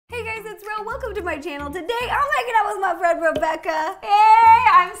it's Ro. Welcome to my channel. Today I'm hanging out with my friend Rebecca. Hey,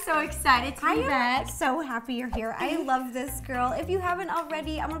 I'm so excited to be back. I'm so happy you're here. I love this girl. If you haven't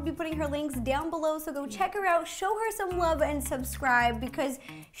already, I'm gonna be putting her links down below, so go check her out, show her some love, and subscribe because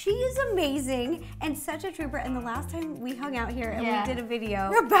she is amazing and such a trooper. And the last time we hung out here and we did a video,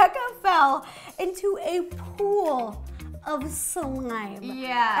 Rebecca fell into a pool of slime.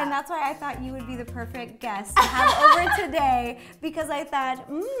 Yeah. And that's why I thought you would be the perfect guest to have over today, because I thought,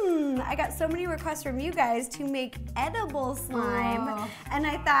 I got so many requests from you guys to make edible slime. Oh. And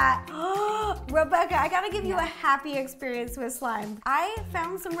I thought, oh, Rebecca, I gotta give you a happy experience with slime. I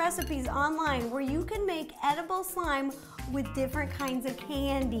found some recipes online where you can make edible slime with different kinds of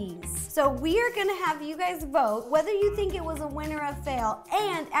candies. So we are gonna have you guys vote whether you think it was a win or a fail,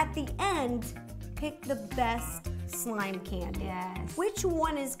 and at the end, pick the best slime candy. Yes. Which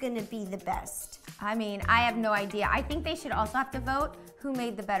one is gonna be the best? I mean, I have no idea. I think they should also have to vote who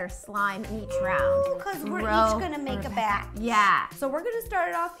made the better slime in each round. Because we're each gonna make a batch. Yeah. So we're gonna start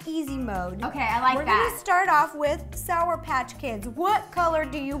it off easy mode. Okay, I like that. We're gonna start off with Sour Patch Kids. What color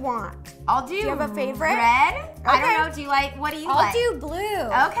do you want? I'll do. Do you have a favorite? Red? Okay. I don't know, do you like, what do you like? I'll do blue.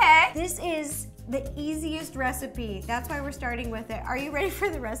 Okay. This is the easiest recipe. That's why we're starting with it. Are you ready for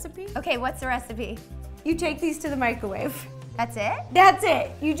the recipe? Okay, what's the recipe? You take these to the microwave. That's it? That's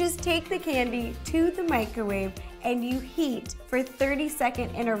it. You just take the candy to the microwave and you heat for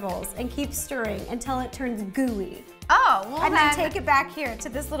 30-second intervals and keep stirring until it turns gooey. Oh, well and then take it back here to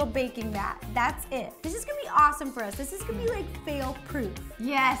this little baking mat. That's it. This is gonna be awesome for us. This is gonna be like fail-proof.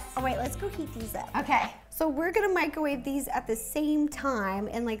 Yes. Oh wait, let's go heat these up. Okay. So we're gonna microwave these at the same time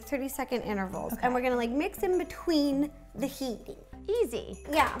in like 30-second intervals. Okay. And we're gonna like mix in between the heating. Easy.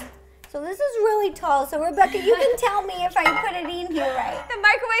 Yeah. So this is really tall, so Rebecca, you can tell me if I put it in here right. The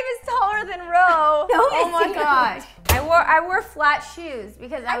microwave is taller than Ro. No, oh my gosh. I wore flat shoes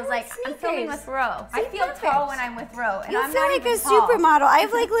because I was like, I'm filming with Ro. I feel tall when I'm with Ro, and I'm not even tall. You feel like a supermodel. I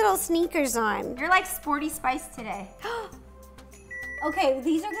have like little sneakers on. You're like Sporty Spice today. Okay,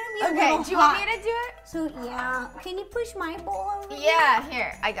 these are gonna be a little hot. Okay, do you want me to do it? So yeah, can you push my bowl over here? Yeah,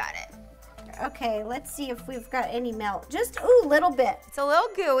 here, I got it. Okay, let's see if we've got any melt. Just, ooh, little bit. It's a little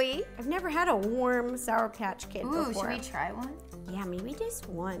gooey. I've never had a warm Sour Patch Kid before. Should we try one? Yeah, maybe just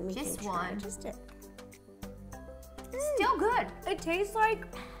one. Just one. Just it. Still good. It tastes like,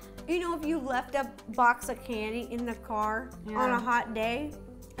 you know, if you left a box of candy in the car on a hot day,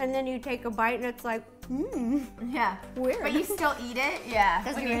 and then you take a bite and it's like, Yeah. Weird. But you still eat it? Yeah.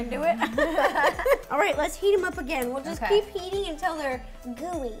 Because you're into it? All right, let's heat them up again. We'll just keep heating until they're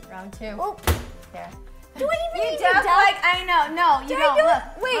gooey. Round two. Oh. There. Do I even need to duck? duck? Like, I know. No, you don't.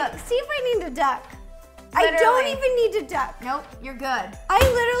 Look. Wait, look. see if I need to duck. Literally. I don't even need to duck. Nope, you're good. I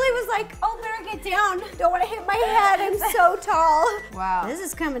literally was like, oh, better get down. Don't want to hit my head. I'm so tall. Wow. This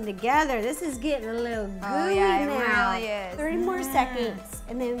is coming together. This is getting a little gooey yeah, now. It really is. 30 more seconds,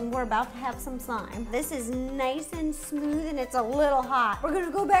 and then we're about to have some slime. This is nice and smooth, and it's a little hot. We're gonna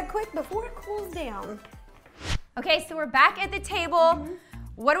go back quick before it cools down. Okay, so we're back at the table.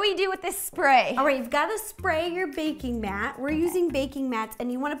 What do we do with this spray? All right, you've got to spray your baking mat. We're using baking mats,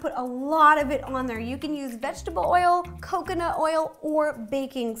 and you want to put a lot of it on there. You can use vegetable oil, coconut oil, or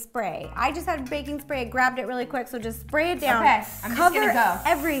baking spray. I just had baking spray. I grabbed it really quick, so just spray it down. Okay, I'm just gonna go.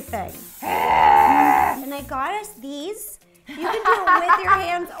 Everything. And I got us these. You can do it with your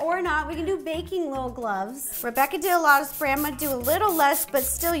hands or not. We can do baking little gloves. Rebecca did a lot of spray. I'm gonna do a little less, but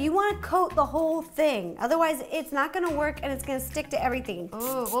still, you wanna coat the whole thing. Otherwise, it's not gonna work and it's gonna stick to everything.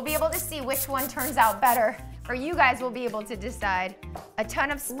 Ooh, we'll be able to see which one turns out better. Or you guys will be able to decide a ton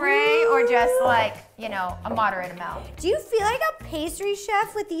of spray or just like, you know, a moderate amount. Do you feel like a pastry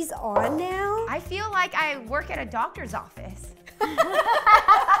chef with these on now? I feel like I work at a doctor's office.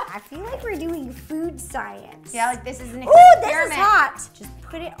 I feel like we're doing food science. Yeah, like this is an experiment. Ooh, this is hot. Just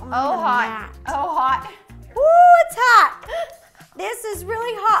put it on the mat. Oh, hot. Ooh, it's hot. This is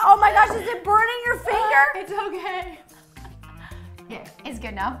really hot. Oh my gosh, is it burning your finger? It's okay. Yeah, it's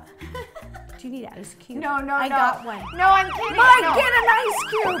good now. Do you need ice cube? No, I got one. No, I'm kidding. Get an ice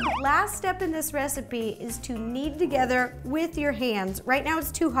cube. Last step in this recipe is to knead together with your hands. Right now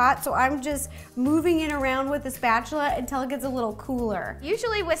it's too hot, so I'm just moving it around with the spatula until it gets a little cooler.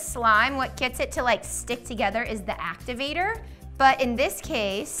 Usually with slime, what gets it to like stick together is the activator. But in this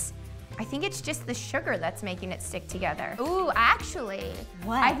case, I think it's just the sugar that's making it stick together. Ooh, actually,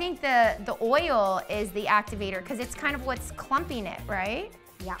 what? I think the oil is the activator because it's kind of what's clumping it, right?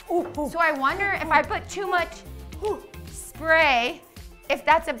 Yeah. So I wonder if I put too much spray, if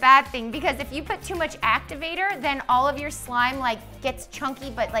that's a bad thing, because if you put too much activator, then all of your slime like gets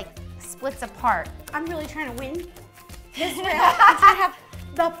chunky but like splits apart. I'm really trying to win this round. I'm trying to have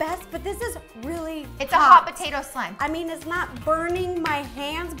the best, but this is really It's a hot potato slime. I mean, it's not burning my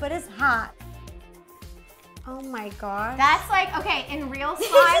hands, but it's hot. Oh my gosh. That's like, okay, in real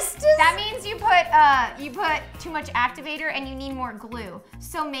slime, that means you put too much activator and you need more glue.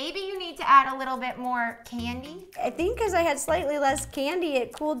 So maybe you need to add a little bit more candy. I think because I had slightly less candy,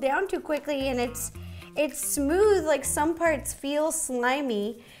 it cooled down too quickly, and it's smooth. Like some parts feel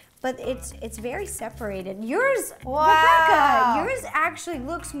slimy, but it's very separated. Yours, wow. Rebecca, yours actually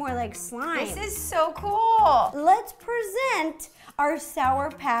looks more like slime. This is so cool. Let's present our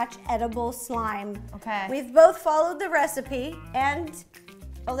Sour Patch edible slime. Okay. We've both followed the recipe, and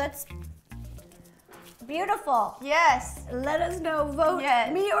oh, that's beautiful. Yes. Let us know, vote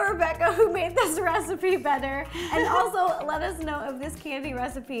Yes. me or Rebecca who made this recipe better. And also let us know if this candy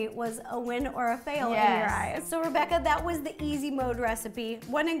recipe was a win or a fail in your eyes. So Rebecca, that was the easy mode recipe,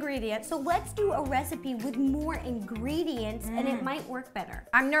 1 ingredient. So let's do a recipe with more ingredients and it might work better.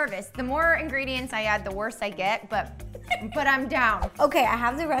 I'm nervous. The more ingredients I add, the worse I get, but I'm down. Okay, I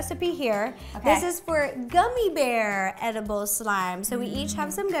have the recipe here. Okay. This is for Gummy Bear edible slime. So we each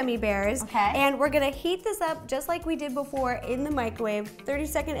have some gummy bears. Okay. And we're gonna heat this up just like we did before in the microwave,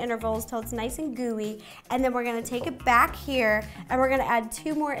 30-second intervals till it's nice and gooey. And then we're gonna take it back here and we're gonna add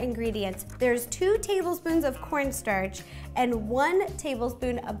 2 more ingredients. There's 2 tablespoons of cornstarch and 1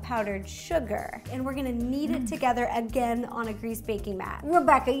 tablespoon of powdered sugar. And we're gonna knead it together again on a greased baking mat.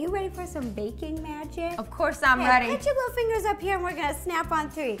 Rebecca, you ready for some baking magic? Of course I'm Okay, ready. Put your little fingers up here and we're gonna snap on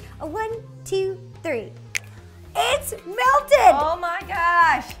 3. 1, 2, 3. It's melted! Oh my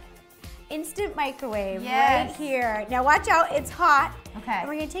gosh. Instant microwave Yes. right here. Now watch out, it's hot. Okay. And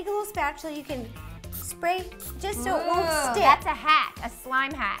we're gonna take a little spatula, you can spray just so it won't Ooh, stick. That's a hack, a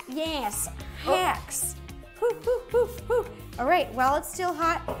slime hack. Yes, hacks. Whoo, whoo, whoo, whoo. All right, while it's still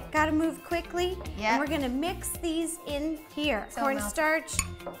hot, gotta move quickly. Yep. And we're gonna mix these in here. So Cornstarch,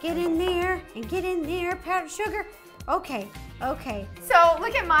 get in there, and get in there, powdered sugar. Okay, okay. So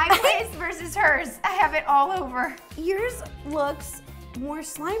look at my face versus hers. I have it all over. Yours looks more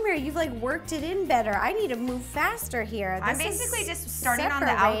slimier. You've like worked it in better. I need to move faster here. I'm This basically is just starting on the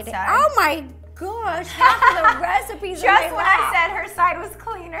separated. outside. Oh my gosh, half of the recipes in Just my when lap. I said her side was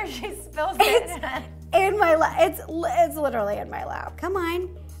cleaner, she spills it. In my lap. It's literally in my lap. Come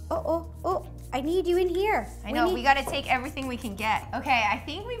on. Oh. I need you in here. I know, we gotta take everything we can get. Okay, I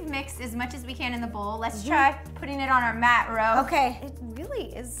think we've mixed as much as we can in the bowl. Let's try putting it on our mat, Ro. Okay. It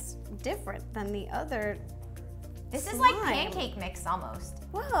really is different than the other. This is like slime. pancake mix almost.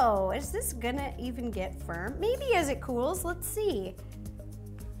 Whoa, is this gonna even get firm? Maybe as it cools, let's see.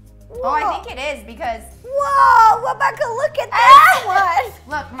 Oh, I think it is because, Whoa, Rebecca, look at this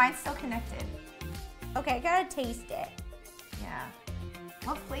one. look, mine's still connected. Okay, I gotta taste it. Yeah.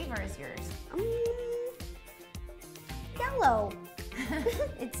 What flavor is yours? Yellow.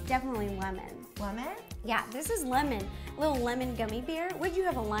 It's definitely lemon. Lemon? Yeah, this is lemon. A little lemon gummy bear. Would you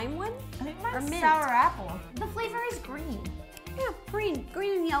have a lime one? I think Or mine's mint. sour apple. The flavor is green. Yeah, green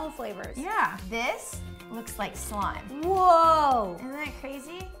and yellow flavors. Yeah. This looks like slime. Whoa. Isn't that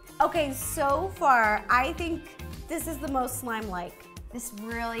crazy? Okay, so far, I think this is the most slime-like. This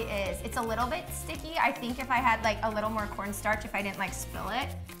really is. It's a little bit sticky. I think if I had like a little more cornstarch, if I didn't like spill it,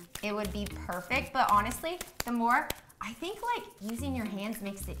 it would be perfect. But honestly, the more, I think like using your hands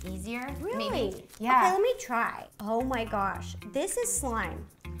makes it easier. Really? Maybe. Yeah. Okay, let me try. Oh my gosh, this is slime.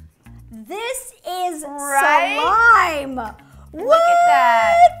 This is slime. Look at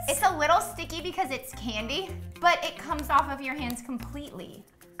that. It's a little sticky because it's candy, but it comes off of your hands completely,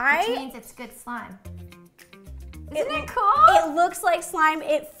 which means it's good slime. Isn't it cool? It looks like slime,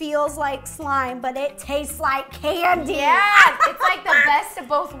 it feels like slime, but it tastes like candy. Yeah, it's like the best of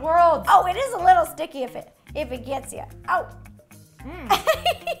both worlds. Oh, it is a little sticky if it gets you. Oh.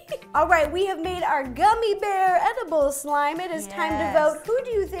 All right, we have made our gummy bear edible slime. It is time to vote. Who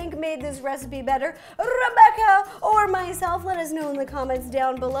do you think made this recipe better? Rebecca or myself? Let us know in the comments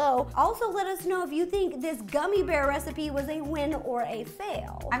down below. Also, let us know if you think this gummy bear recipe was a win or a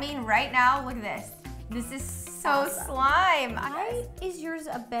fail. I mean, right now, look at this. This is so slime. Why is yours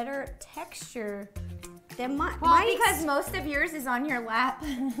a better texture than mine? Well, because most of yours is on your lap.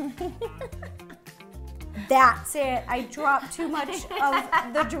 That's it. I dropped too much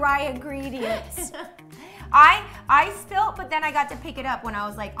of the dry ingredients. I spilled, but then I got to pick it up when I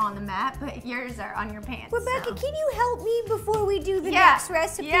was like on the mat, but yours are on your pants. Rebecca, so. can you help me before we do the next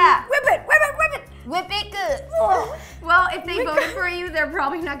recipe? Yeah. Whip it, whip it, whip it. Whip it good. Oh. Well, if they voted for you, they're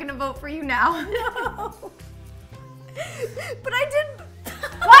probably not gonna vote for you now. No. But I didn't.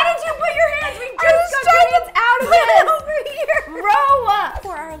 Why did you put your hands? We just got your hands out of it. Over here. Roll up.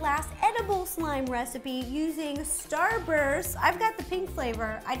 For our last edible slime recipe using Starburst. I've got the pink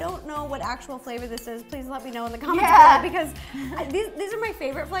flavor. I don't know what actual flavor this is. Please let me know in the comments below because these are my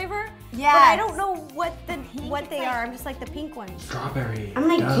favorite flavor. Yeah. But I don't know what they are. I'm just like the pink one. Strawberry. I'm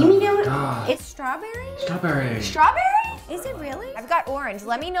like, give me that. It's strawberry? Strawberry. Strawberry? Is it really? I've got orange.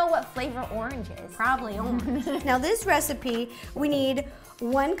 Let me know what flavor orange is. Probably orange. Now this recipe, we need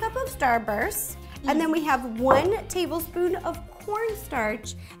 1 cup of Starburst, and then we have 1 tablespoon of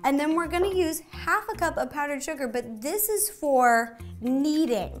cornstarch, and then we're gonna use ½ a cup of powdered sugar, but this is for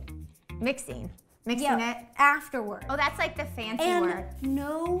kneading. Mixing it afterward. Oh, that's like the fancy word.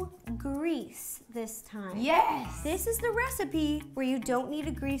 No grease this time. Yes. This is the recipe where you don't need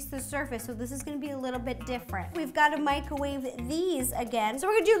to grease the surface, so this is gonna be a little bit different. We've got to microwave these again. So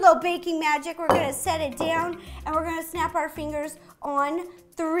we're gonna do a little baking magic. We're gonna set it down, and we're gonna snap our fingers on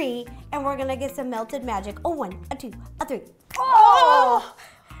 3, and we're gonna get some melted magic. Oh, 1, a 2, a 3. Oh!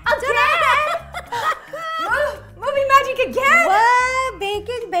 Again! Movie magic again? What?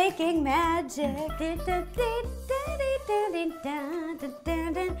 Baking magic.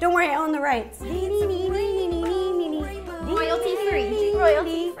 Don't worry, I own the rights. Royalty free.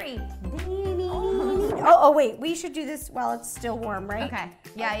 Royalty free. Oh, wait, we should do this while it's still warm, right? Okay.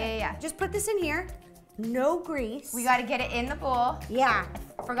 Yeah. Just put this in here. No grease. We gotta get it in the bowl. Yeah.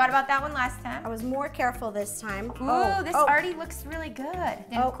 Forgot about that one last time. I was more careful this time. Ooh, this already looks really good.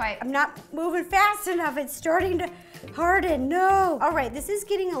 Didn't quite. I'm not moving fast enough. It's starting to harden. No. All right, this is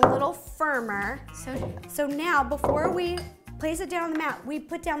getting a little firmer. So now, before we place it down on the mat, we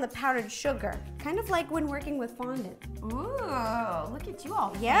put down the powdered sugar. Kind of like when working with fondant. Ooh, look at you all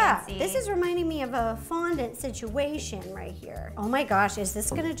fancy. This is reminding me of a fondant situation right here. Oh my gosh, is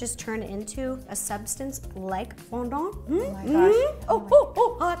this gonna just turn into a substance like fondant? Oh my gosh.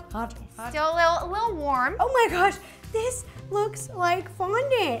 Oh, hot. Still a little warm. Oh my gosh, this looks like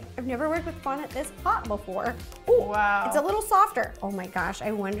fondant. I've never worked with fondant this hot before. Ooh, wow. It's a little softer. Oh my gosh,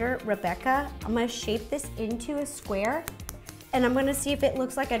 I wonder, Rebecca, I'm gonna shape this into a square, and I'm gonna see if it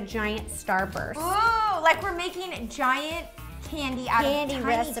looks like a giant Starburst. Ooh, like we're making a giant candy out of tiny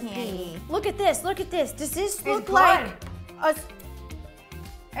recipe. Candy. Look at this, look at this. Does this look like a...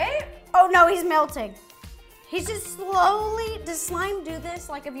 Hey? Oh no, he's melting. He's just slowly, does slime do this?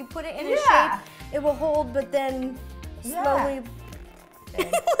 Like if you put it in a shape, it will hold, but then slowly... Look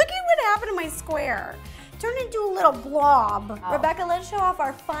at what happened to my square. Turned into a little blob. Oh. Rebecca, let's show off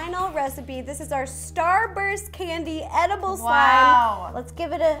our final recipe. This is our Starburst candy edible slime. Let's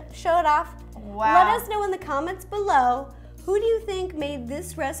give it show it off. Wow. Let us know in the comments below, who do you think made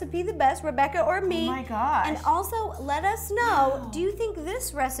this recipe the best, Rebecca or me? Oh my gosh. And also let us know, do you think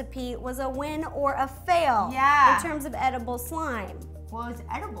this recipe was a win or a fail in terms of edible slime? Well, it's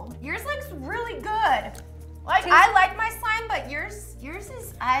edible. Yours looks really good. Like, I like my slime, but yours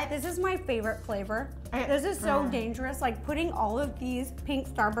is... This is my favorite flavor. This is so dangerous, like putting all of these pink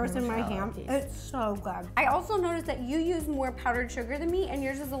Starbursts in my hand. It's so good. I also noticed that you use more powdered sugar than me, and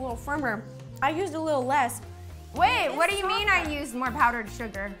yours is a little firmer. I used a little less. Wait, what do you mean I used more powdered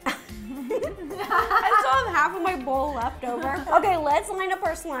sugar? I still have half of my bowl left over. Okay, let's line up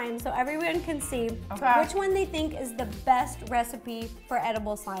our slime so everyone can see which one they think is the best recipe for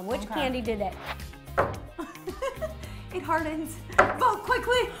edible slime. Which candy did it? It hardens. Vote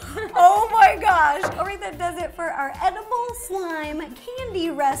quickly. Oh my gosh. All right, that does it for our edible slime candy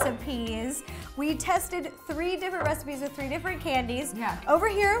recipes. We tested 3 different recipes with 3 different candies. Yeah. Over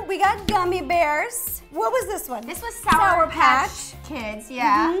here, we got Gummy Bears. What was this one? This was Sour Patch Kids,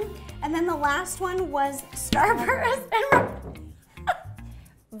 yeah. And then the last one was Starburst.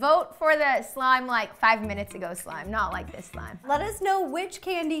 Vote for the slime like 5 minutes ago slime, not like this slime. Let us know which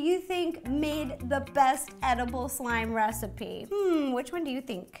candy you think made the best edible slime recipe. Which one do you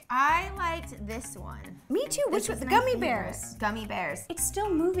think? I liked this one. Me too. Which was the Gummy Bears? Gummy Bears. It's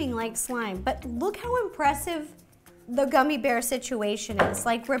still moving like slime, but look how impressive the Gummy Bear situation is.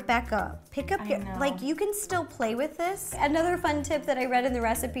 Like, Rebecca, pick up your, like, you can still play with this. Another fun tip that I read in the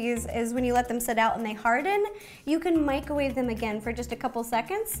recipes is when you let them sit out and they harden, you can microwave them again for just a couple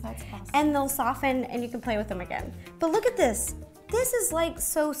seconds. That's awesome. And they'll soften and you can play with them again. But look at this. This is like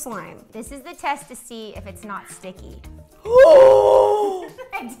so slime. This is the test to see if it's not sticky.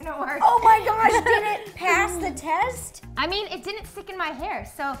 It didn't work. Oh my gosh, did it pass the test? I mean, it didn't stick in my hair,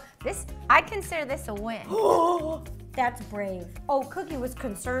 so this, I consider this a win. That's brave. Oh, Cookie was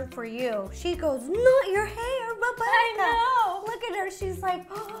concerned for you. She goes, not your hair, Rebecca. I know. Look at her, she's like,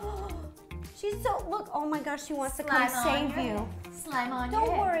 she's so, look, oh my gosh, she wants to come save you. slime on Don't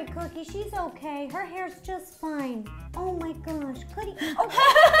your head. worry, Cookie. She's okay. Her hair's just fine. Oh my gosh, Cookie. Oh,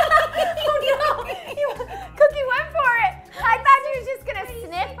 Oh no! Cookie went for it. I thought you were just gonna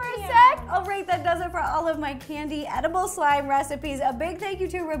sniff for a sec. All right, that does it for all of my candy edible slime recipes. A big thank you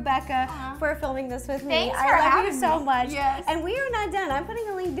to Rebecca for filming this with me. Thanks I for love having you so me. much. Yes. And we are not done. I'm putting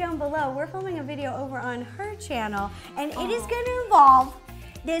a link down below. We're filming a video over on her channel, and it is going to involve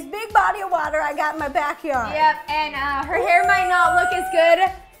this big body of water I got in my backyard. Yep, and her hair might not look as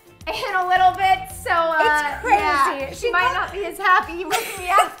good in a little bit, so It's crazy. yeah, she might not be as happy with me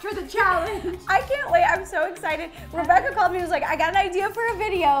after the challenge. I can't wait. I'm so excited. Rebecca called me and was like, I got an idea for a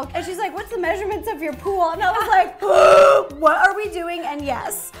video. And she's like, what's the measurements of your pool? And I was like, what are we doing? And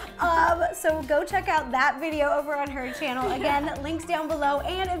yes. So go check out that video over on her channel. Again, links down below.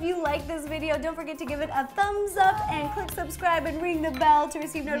 And if you like this video, don't forget to give it a thumbs up and click subscribe and ring the bell to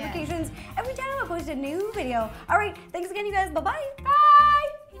receive notifications every time I post a new video. All right. Thanks again, you guys. Bye-bye. Bye!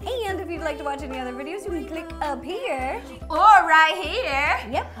 And if you'd like to watch any other videos, you can click up here. Or right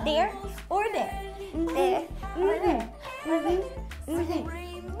here. Yep, there or there. There or there. Or there. Or there.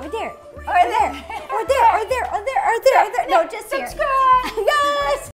 Or there. Or there. Or there. Or there. Or there. Or there. No, just here. Subscribe! Yay!